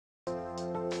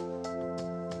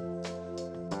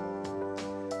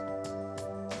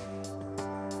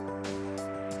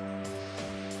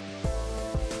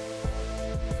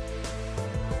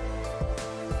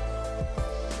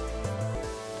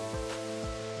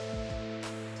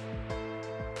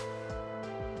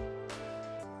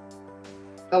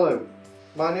Hello,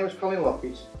 my name is Colin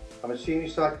Lockett. I'm a senior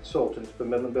site consultant for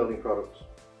Midland Building Products.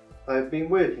 I have been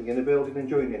working in the building and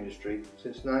joinery industry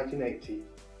since 1980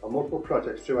 on multiple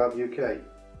projects throughout the UK,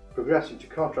 progressing to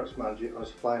contracts manager on a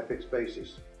supply and fixed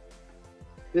basis.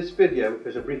 This video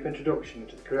is a brief introduction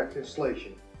to the correct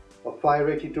installation of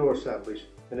fire-rated door assemblies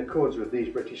in accordance with these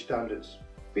British standards.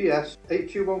 BS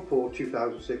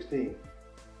 8214-2016,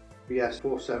 BS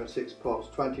 476 parts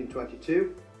 20 and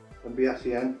 22, and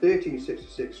BSEN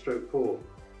 1366/4.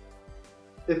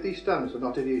 If these standards are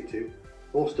not adhered to,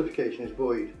 all certification is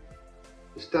void.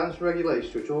 The standards and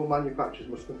regulations to which all manufacturers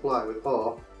must comply with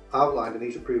are outlined in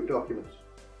these approved documents.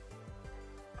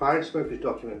 Fire and smoke is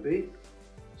document B,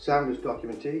 sound is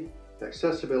document E, and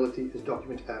accessibility is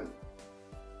document M.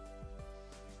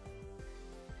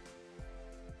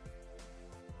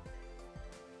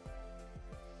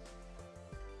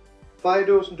 Fire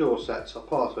doors and door sets are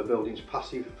part of a building's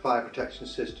passive fire protection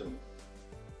system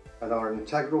and are an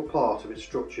integral part of its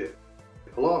structure.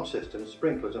 Alarm systems,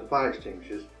 sprinklers and fire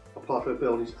extinguishers are part of a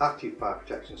building's active fire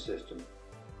protection system.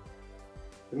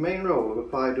 The main role of a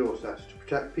fire door set is to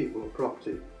protect people and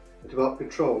property and to help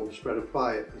control the spread of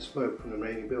fire and smoke from the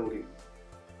remaining building.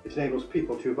 It enables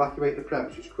people to evacuate the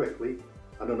premises quickly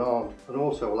and unarmed, and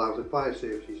also allows the fire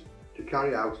services to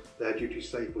carry out their duties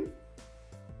safely.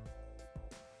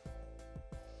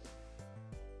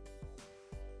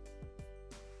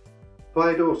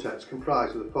 Fire door sets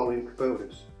comprise of the following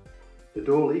components: the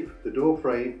door leaf, the door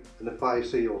frame and the fire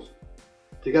seals.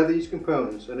 Together these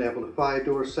components enable the fire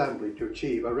door assembly to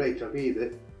achieve a rate of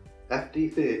either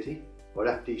FD30 or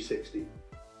FD60.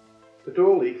 The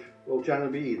door leaf will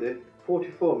generally be either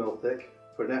 44mm thick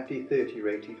for an FD30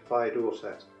 rated fire door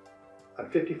set and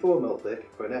 54mm thick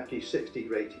for an FD60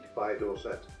 rated fire door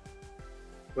set.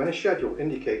 When a schedule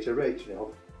indicates a rating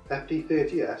of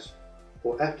FD30S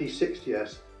or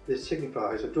FD60S, this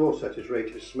signifies a door set is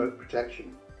rated for smoke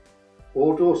protection.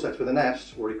 All door sets with an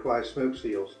S will require smoke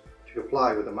seals to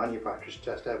comply with the manufacturer's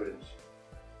test evidence.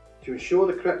 To ensure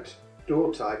the correct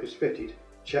door type is fitted,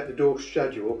 check the door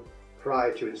schedule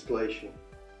prior to installation.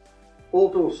 All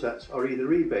door sets are either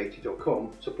rebated or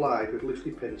come supplied with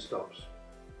loosely pinned stops.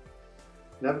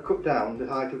 Never cut down the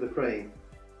height of the frame,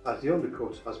 as the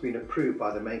undercut has been approved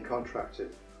by the main contractor,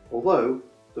 although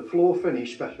the floor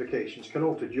finish specifications can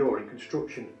alter during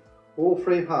construction. All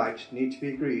frame heights need to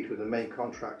be agreed with the main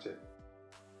contractor.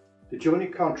 The joinery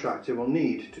contractor will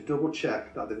need to double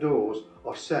check that the doors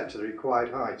are set to the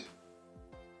required height.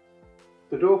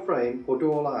 The door frame or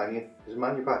door lining is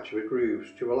manufactured with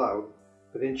grooves to allow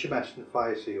for the intumescent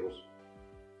fire seals.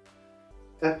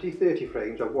 FD30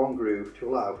 frames have one groove to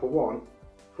allow for one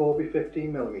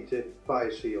 4x15mm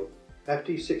fire seal.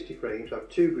 FD60 frames have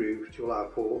two grooves to allow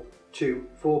for two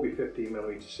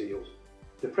 4x15mm seals.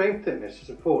 The frame thickness is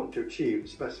important to achieve the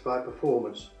specified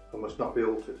performance and must not be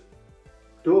altered.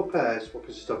 Door pairs will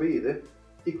consist of either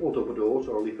equal double doors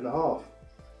or a leaf and a half.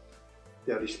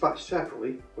 They are dispatched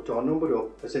separately but are numbered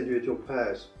up as individual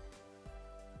pairs.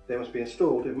 They must be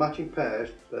installed in matching pairs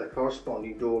to their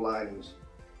corresponding door linings.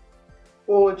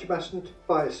 All intumescent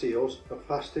fire seals and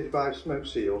fast-35 smoke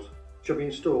seals should be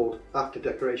installed after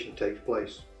decoration takes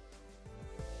place.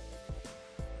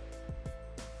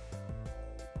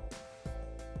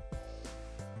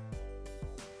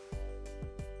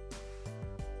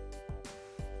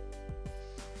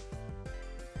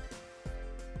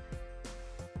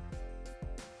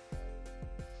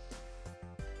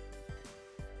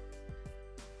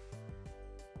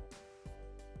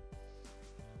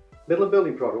 Midland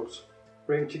Building Products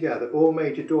bring together all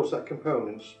major door set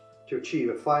components to achieve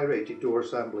a fire-rated door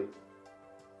assembly.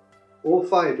 All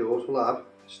fire doors will have a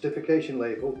certification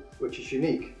label which is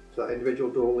unique to that individual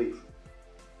door leaf.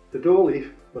 The door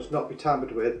leaf must not be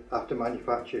tampered with after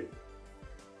manufacture.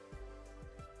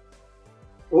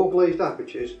 All glazed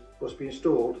apertures must be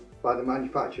installed by the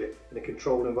manufacturer in a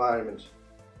controlled environment.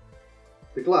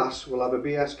 The glass will have a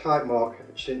BS kite mark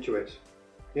etched into it.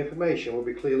 The information will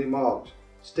be clearly marked,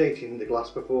 stating the glass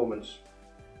performance.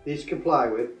 These comply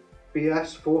with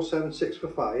BS 476 for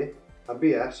fire and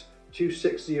BS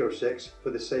 2606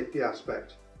 for the safety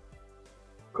aspect.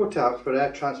 Cutouts for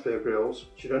air transfer grills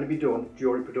should only be done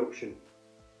during production.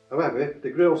 However, the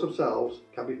grills themselves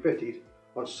can be fitted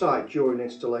on site during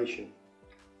installation.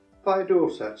 Fire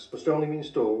door sets must only be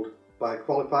installed by a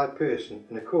qualified person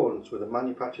in accordance with the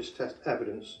manufacturer's test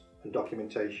evidence and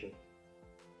documentation.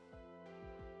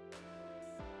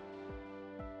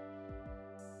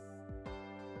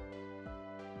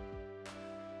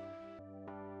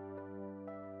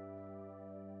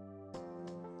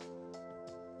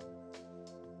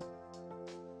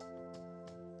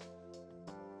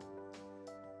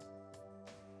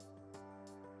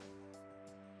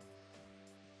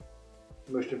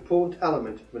 The most important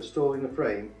element of installing a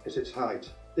frame is its height.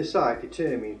 This height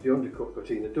determines the undercut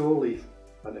between the door leaf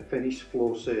and the finished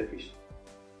floor surface.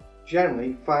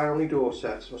 Generally, fire-only door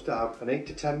sets must have an 8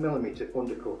 to 10 mm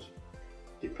undercut.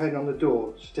 Depending on the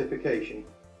door certification,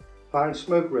 fire and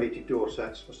smoke rated door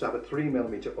sets must have a 3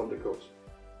 mm undercut.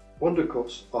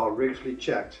 Undercuts are rigorously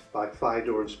checked by fire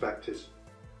door inspectors.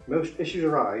 Most issues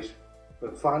arise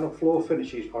when final floor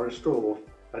finishes are installed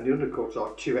and the undercuts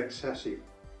are too excessive.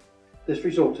 This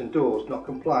results in doors not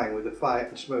complying with the fire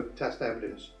and smoke test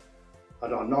evidence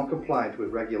and are non-compliant with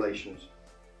regulations.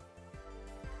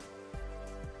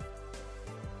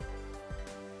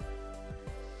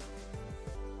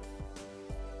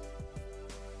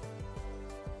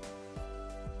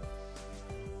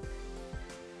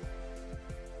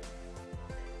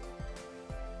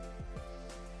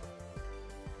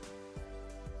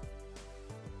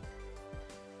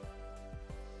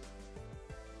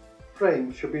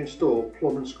 Frames should be installed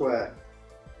plumb and square.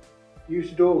 Use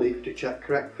the door leaf to check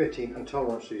correct fitting and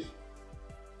tolerances,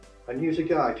 and use a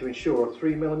guide to ensure a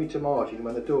 3 mm margin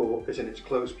when the door is in its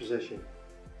closed position.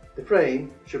 The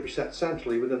frame should be set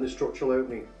centrally within the structural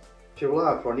opening to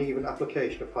allow for an even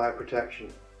application of fire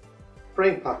protection.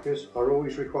 Frame packers are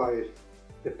always required.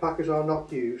 If packers are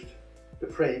not used, the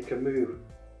frame can move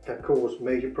and cause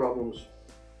major problems.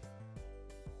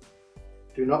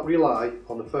 Do not rely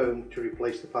on the foam to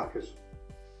replace the packers.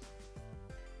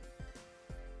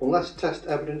 Unless test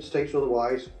evidence states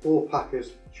otherwise, all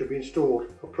packers should be installed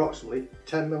approximately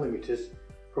 10 mm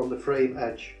from the frame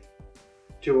edge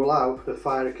to allow for the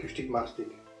fire acoustic mastic.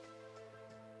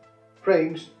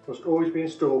 Frames must always be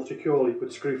installed securely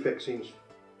with screw fixings.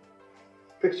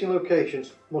 Fixing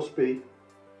locations must be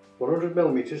 100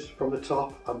 mm from the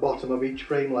top and bottom of each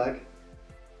frame leg,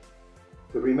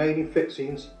 the remaining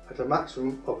fixings at a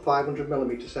maximum of 500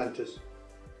 mm centres.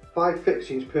 5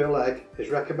 fixings per leg is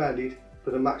recommended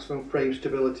for the maximum frame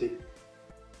stability.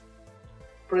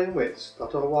 Frame widths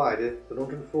that are wider than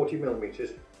 140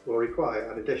 mm will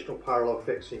require an additional parallel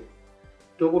fixing.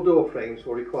 Double door frames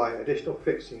will require additional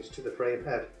fixings to the frame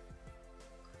head.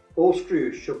 All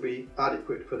screws should be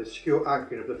adequate for the secure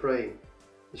anchoring of the frame.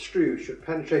 The screws should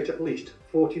penetrate at least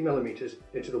 40 mm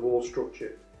into the wall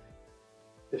structure.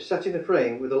 If setting the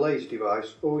frame with a laser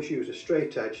device, always use a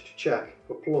straight edge to check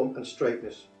for plumb and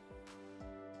straightness.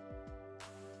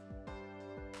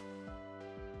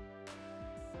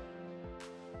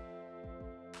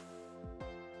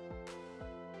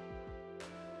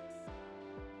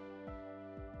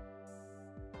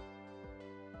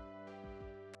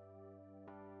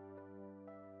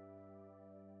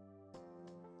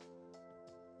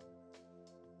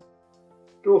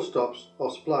 Door stops are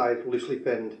supplied loosely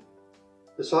pinned.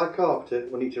 The side carpenter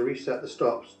will need to reset the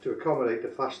stops to accommodate the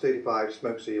Fast 35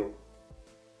 smoke seal,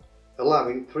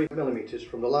 allowing 3 mm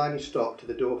from the lining stop to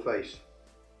the door face.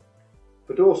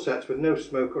 For door sets with no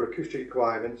smoke or acoustic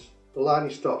requirements, the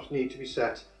lining stops need to be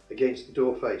set against the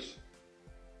door face.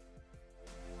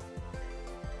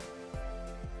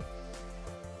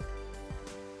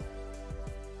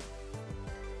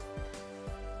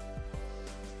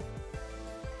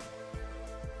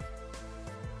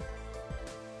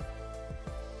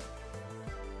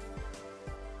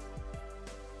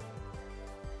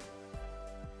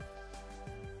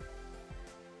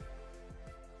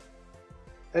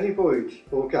 Any voids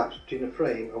or gaps between the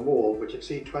frame and wall which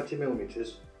exceed 20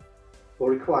 mm will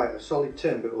require a solid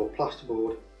timber or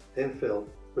plasterboard infill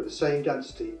with the same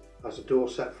density as the door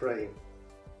set frame.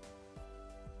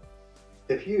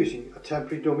 If using a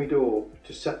temporary dummy door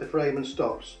to set the frame and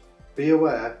stops, be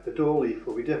aware the door leaf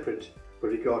will be different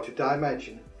with regard to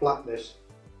dimension, flatness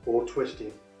or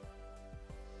twisting.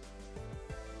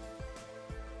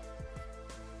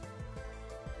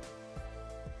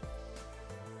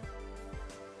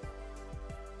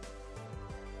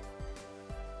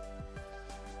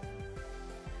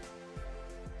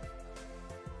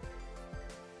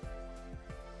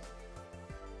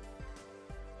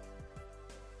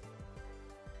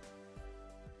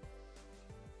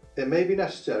 It may be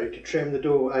necessary to trim the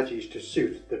door edges to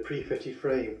suit the pre-fitted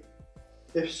frame.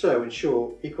 If so,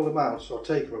 ensure equal amounts are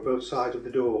taken from both sides of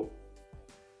the door.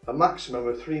 A maximum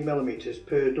of 3 mm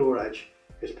per door edge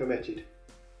is permitted.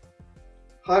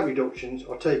 Height reductions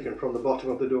are taken from the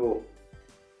bottom of the door.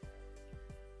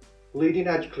 Leading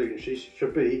edge clearances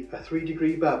should be a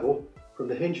 3-degree bevel from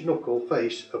the hinge knuckle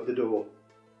face of the door.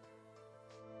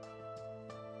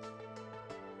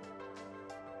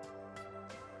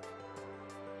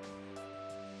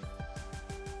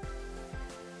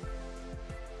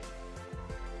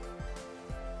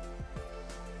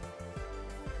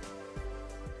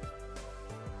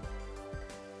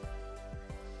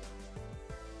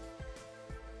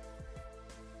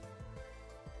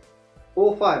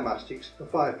 All fire mastics and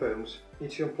fire foams need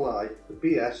to comply with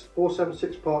BS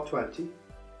 476 Part 20,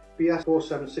 BS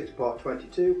 476 Part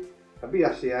 22 and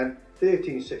BSEN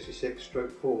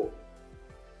 1366/4.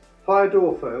 Fire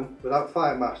door foam without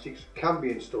fire mastics can be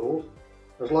installed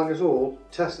as long as all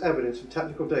test evidence and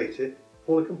technical data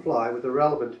fully comply with the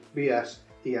relevant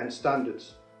BSEN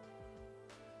standards.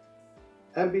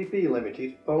 MBB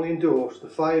Limited only endorse the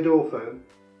fire door foam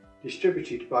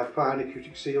distributed by Fire and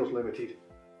Acoustic Seals Limited,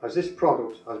 as this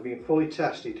product has been fully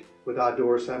tested with our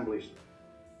door assemblies.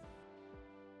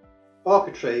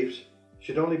 Architraves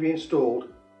should only be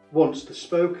installed once the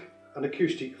smoke and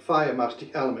acoustic fire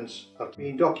mastic elements have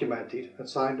been documented and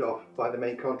signed off by the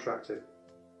main contractor.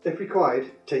 If required,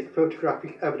 take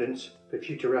photographic evidence for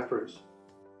future reference.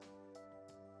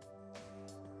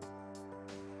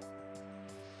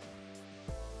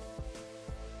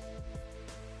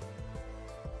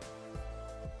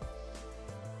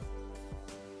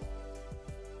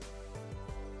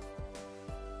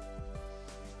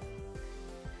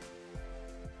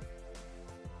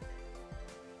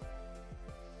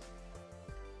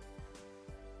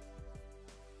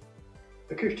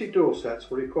 Acoustic door sets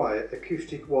will require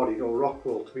acoustic wadding or rock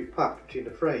wool to be packed between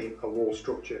the frame and wall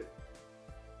structure.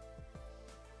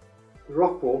 The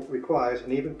rock wool requires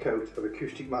an even coat of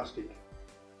acoustic mastic.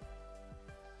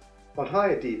 On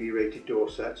higher DB rated door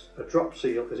sets, a drop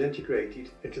seal is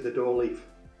integrated into the door leaf.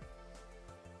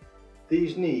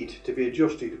 These need to be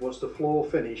adjusted once the floor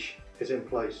finish is in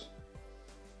place.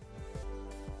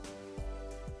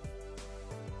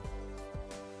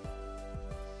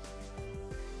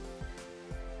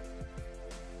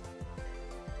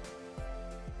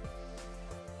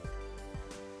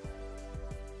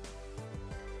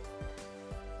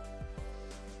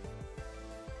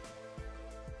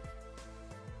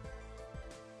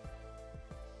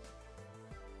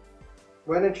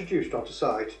 When introduced onto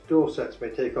site, door sets may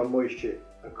take on moisture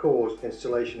and cause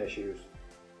installation issues.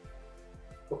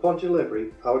 Upon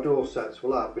delivery, our door sets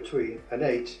will have between an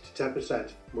 8 to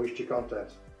 10% moisture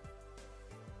content.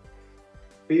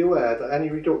 Be aware that any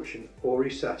reduction or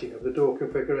resetting of the door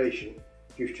configuration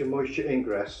due to moisture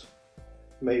ingress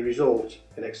may result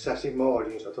in excessive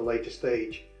margins at a later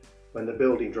stage when the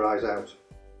building dries out.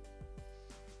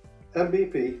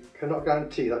 MBP cannot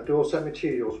guarantee that door set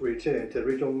materials will return to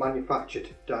original manufactured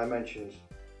dimensions.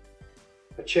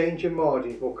 A change in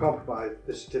margins will compromise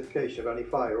the certification of any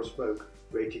fire or smoke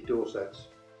rated door sets.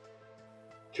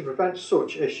 To prevent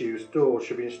such issues, doors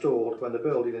should be installed when the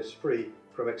building is free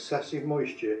from excessive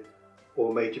moisture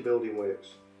or major building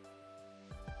works.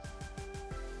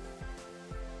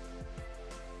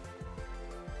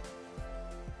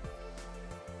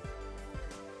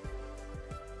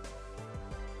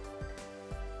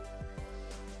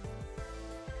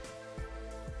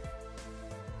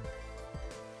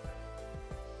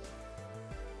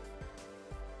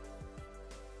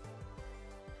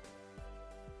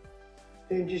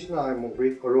 Hinges and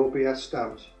ironmongery are all BS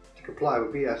stamped to comply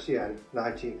with BSEN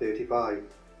 1935.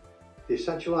 The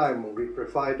essential ironmongery for a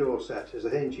fire door set is the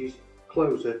hinges,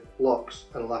 closer, locks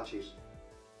and latches.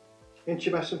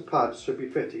 Intumescent pads should be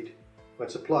fitted when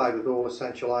supplied with all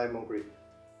essential ironmongery.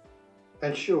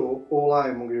 Ensure all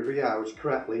ironmongery is rehoused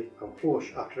correctly and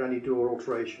flush after any door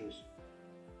alterations.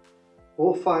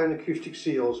 All fire and acoustic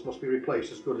seals must be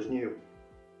replaced as good as new.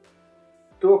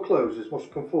 Door closers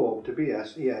must conform to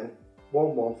BSEN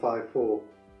 1154.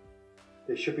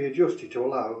 They should be adjusted to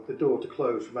allow the door to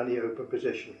close from any open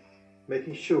position,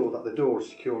 making sure that the door is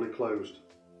securely closed.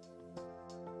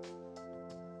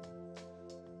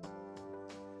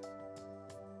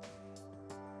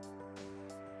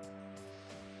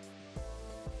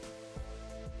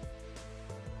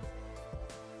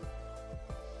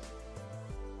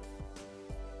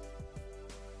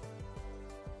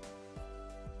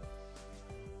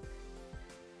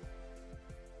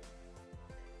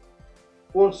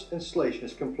 Once installation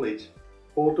is complete,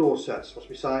 all door sets must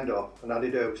be signed off and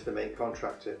handed over to the main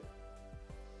contractor.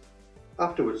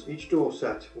 Afterwards, each door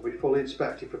set will be fully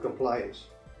inspected for compliance.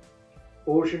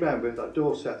 Always remember that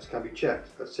door sets can be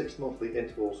checked at 6 monthly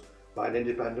intervals by an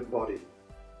independent body.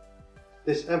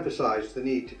 This emphasises the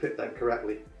need to fit them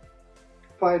correctly.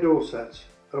 Fire door sets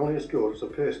are only as good as the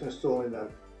person installing them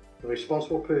and the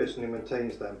responsible person who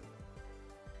maintains them.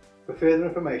 For further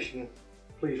information,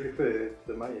 please refer to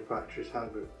the manufacturer's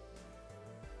handbook.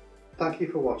 Thank you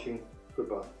for watching.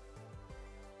 Goodbye.